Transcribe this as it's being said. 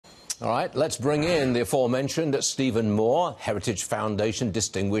All right, let's bring in the aforementioned Stephen Moore, Heritage Foundation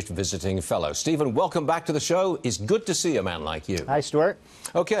Distinguished Visiting Fellow. Stephen, welcome back to the show. It's good to see a man like you. Hi, Stuart.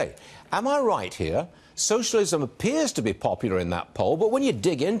 Okay, am I right here? Socialism appears to be popular in that poll, but when you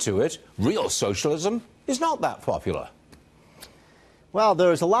dig into it, real socialism is not that popular. Well,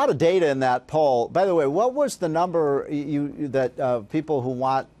 there's a lot of data in that poll. By the way, what was the number that people who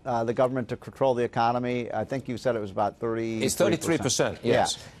want the government to control the economy? I think you said it was about 30%. It's 33%,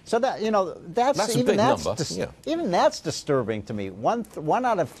 yes. Yeah. So that, that's a big number. Even that's disturbing to me. One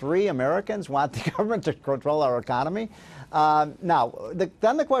out of three Americans want the government to control our economy. Now,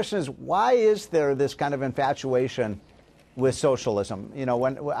 then the question is, why is there this kind of infatuation with socialism?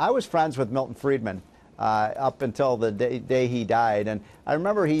 When I was friends with Milton Friedman, up until the day he died. And I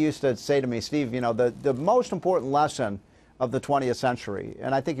remember he used to say to me, Steve, the most important lesson of the 20th century,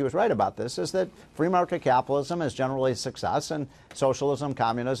 and I think he was right about this, is that free market capitalism is generally a success, and socialism,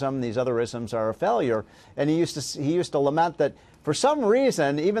 communism, these other isms are a failure. And he used to lament that for some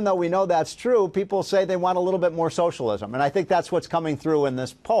reason, even though we know that's true, people say they want a little bit more socialism. And I think that's what's coming through in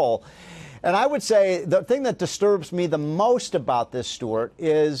this poll. And I would say the thing that disturbs me the most about this, Stuart,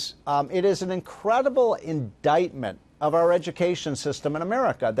 is it is an incredible indictment of our education system in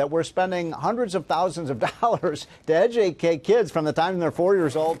America, that we're spending hundreds of thousands of dollars to educate kids from the time they're 4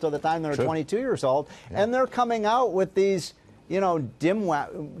 years old to the time they're 22 years old. Yeah. And they're coming out with these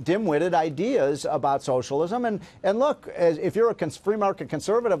dim-witted ideas about socialism. And look, if you're a free market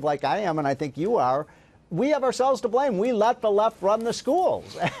conservative like I am, and I think you are, we have ourselves to blame. We let the left run the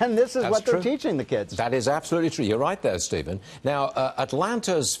schools, and this is what they're teaching the kids. That is absolutely true. You're right there, Stephen. Now,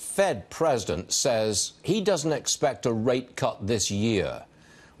 Atlanta's Fed president says he doesn't expect a rate cut this year.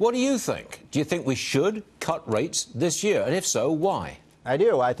 What do you think? Do you think we should cut rates this year? And if so, why? I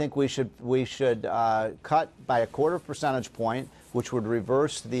do. I think we should cut by a quarter percentage point, which would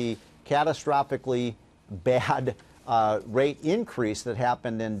reverse the catastrophically bad rate increase that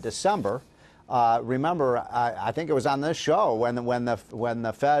happened in December. Remember, I think it was on this show when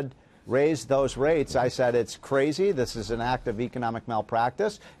the Fed raised those rates, I said it's crazy. This is an act of economic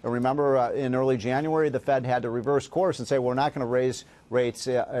malpractice. And remember, in early January, the Fed had to reverse course and say we're not going to raise rates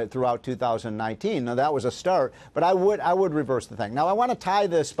throughout 2019. Now that was a start, but I would reverse the thing. Now I want to tie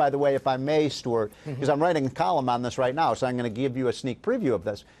this, by the way, if I may, Stuart, because I'm writing a column on this right now, so I'm going to give you a sneak preview of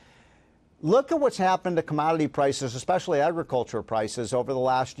this. Look at what's happened to commodity prices, especially agriculture prices, over the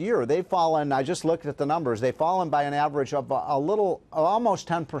last year. They've fallen, I just looked at the numbers, they've fallen by an average of almost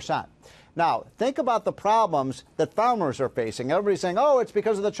 10%. Now, think about the problems that farmers are facing. Everybody's saying, oh, it's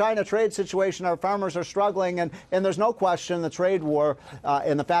because of the China trade situation, our farmers are struggling, and there's no question the trade war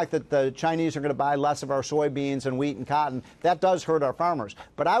and the fact that the Chinese are going to buy less of our soybeans and wheat and cotton, that does hurt our farmers.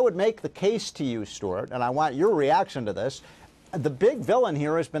 But I would make the case to you, Stuart, and I want your reaction to this. The big villain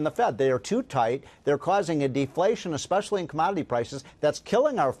here has been the Fed. They are too tight. They're causing a deflation, especially in commodity prices, that's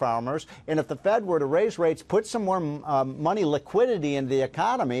killing our farmers. And if the Fed were to raise rates, put some more money, liquidity into the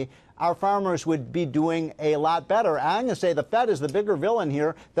economy, our farmers would be doing a lot better. I'm going to say the Fed is the bigger villain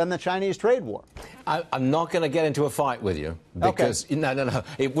here than the Chinese trade war. I'm not going to get into a fight with you because, no,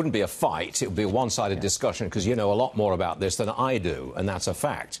 it wouldn't be a fight. It would be a one-sided discussion because you know a lot more about this than I do, and that's a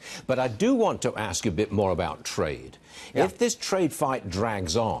fact. But I do want to ask you a bit more about trade. Yeah. If this trade fight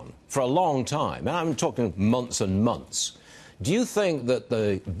drags on for a long time, and I'm talking months and months, do you think that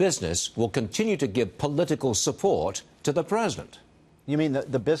the business will continue to give political support to the president? You mean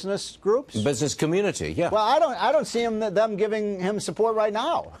the business groups? Business community, yeah. Well, I don't see them giving him support right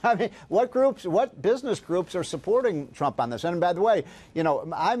now. I mean, what business groups are supporting Trump on this? And by the way,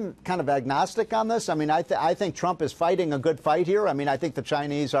 I'm kind of agnostic on this. I mean, I think Trump is fighting a good fight here. I mean, I think the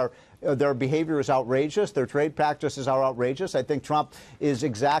Chinese their behavior is outrageous. Their trade practices are outrageous. I think Trump is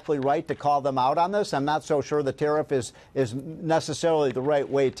exactly right to call them out on this. I'm not so sure the tariff is necessarily the right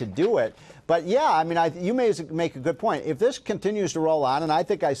way to do it. But, yeah, I mean, you may make a good point. If this continues to roll on, and I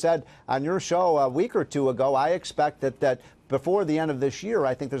think I said on your show a week or two ago, I expect that before the end of this year,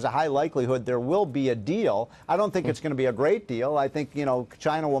 I think there's a high likelihood there will be a deal. I don't think it's going to be a great deal. I think,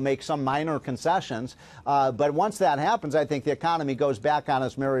 China will make some minor concessions. But once that happens, I think the economy goes back on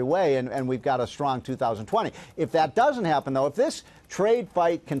its merry way, and we've got a strong 2020. If that doesn't happen, though, if this trade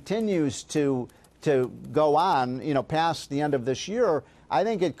fight continues to go on, past the end of this year, I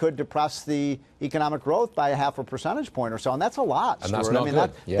think it could depress the economic growth by a half a percentage point or so, and that's a lot, Stuart. And that's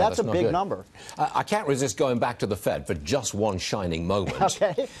not good. That's a big number. I can't resist going back to the Fed for just one shining moment.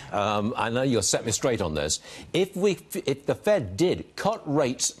 Okay. I know you'll set me straight on this. If the Fed did cut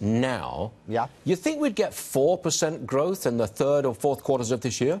rates now, you think we'd get 4% growth in the third or fourth quarters of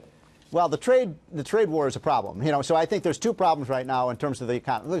this year? Well, the trade war is a problem. So I think there's two problems right now in terms of the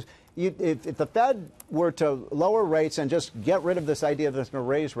economy. If the Fed were to lower rates and just get rid of this idea that it's going to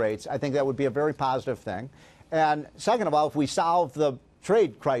raise rates, I think that would be a very positive thing. And second of all, if we solve the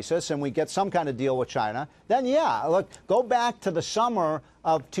trade crisis and we get some kind of deal with China, then yeah, look, go back to the summer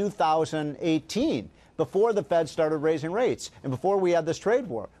of 2018. Before the Fed started raising rates and before we had this trade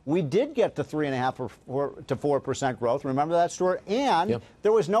war, we did get to 3.5% to 4% growth. Remember that, Stuart? And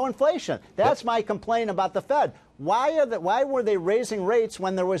there was no inflation. That's my complaint about the Fed. Why were they raising rates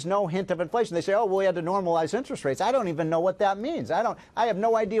when there was no hint of inflation? They say, oh, well, we had to normalize interest rates. I don't even know what that means. I have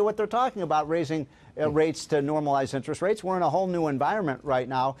no idea what they're talking about, raising rates to normalize interest rates. We're in a whole new environment right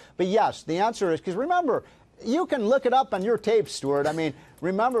now. But yes, the answer is, because remember, you can look it up on your tapes, Stuart. I mean,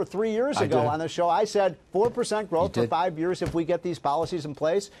 remember 3 years ago on the show, I said 4% growth for 5 years if we get these policies in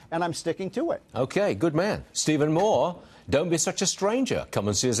place, and I'm sticking to it. Okay, good man. Stephen Moore, don't be such a stranger. Come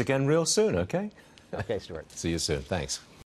and see us again real soon, okay? Okay, Stuart. See you soon. Thanks.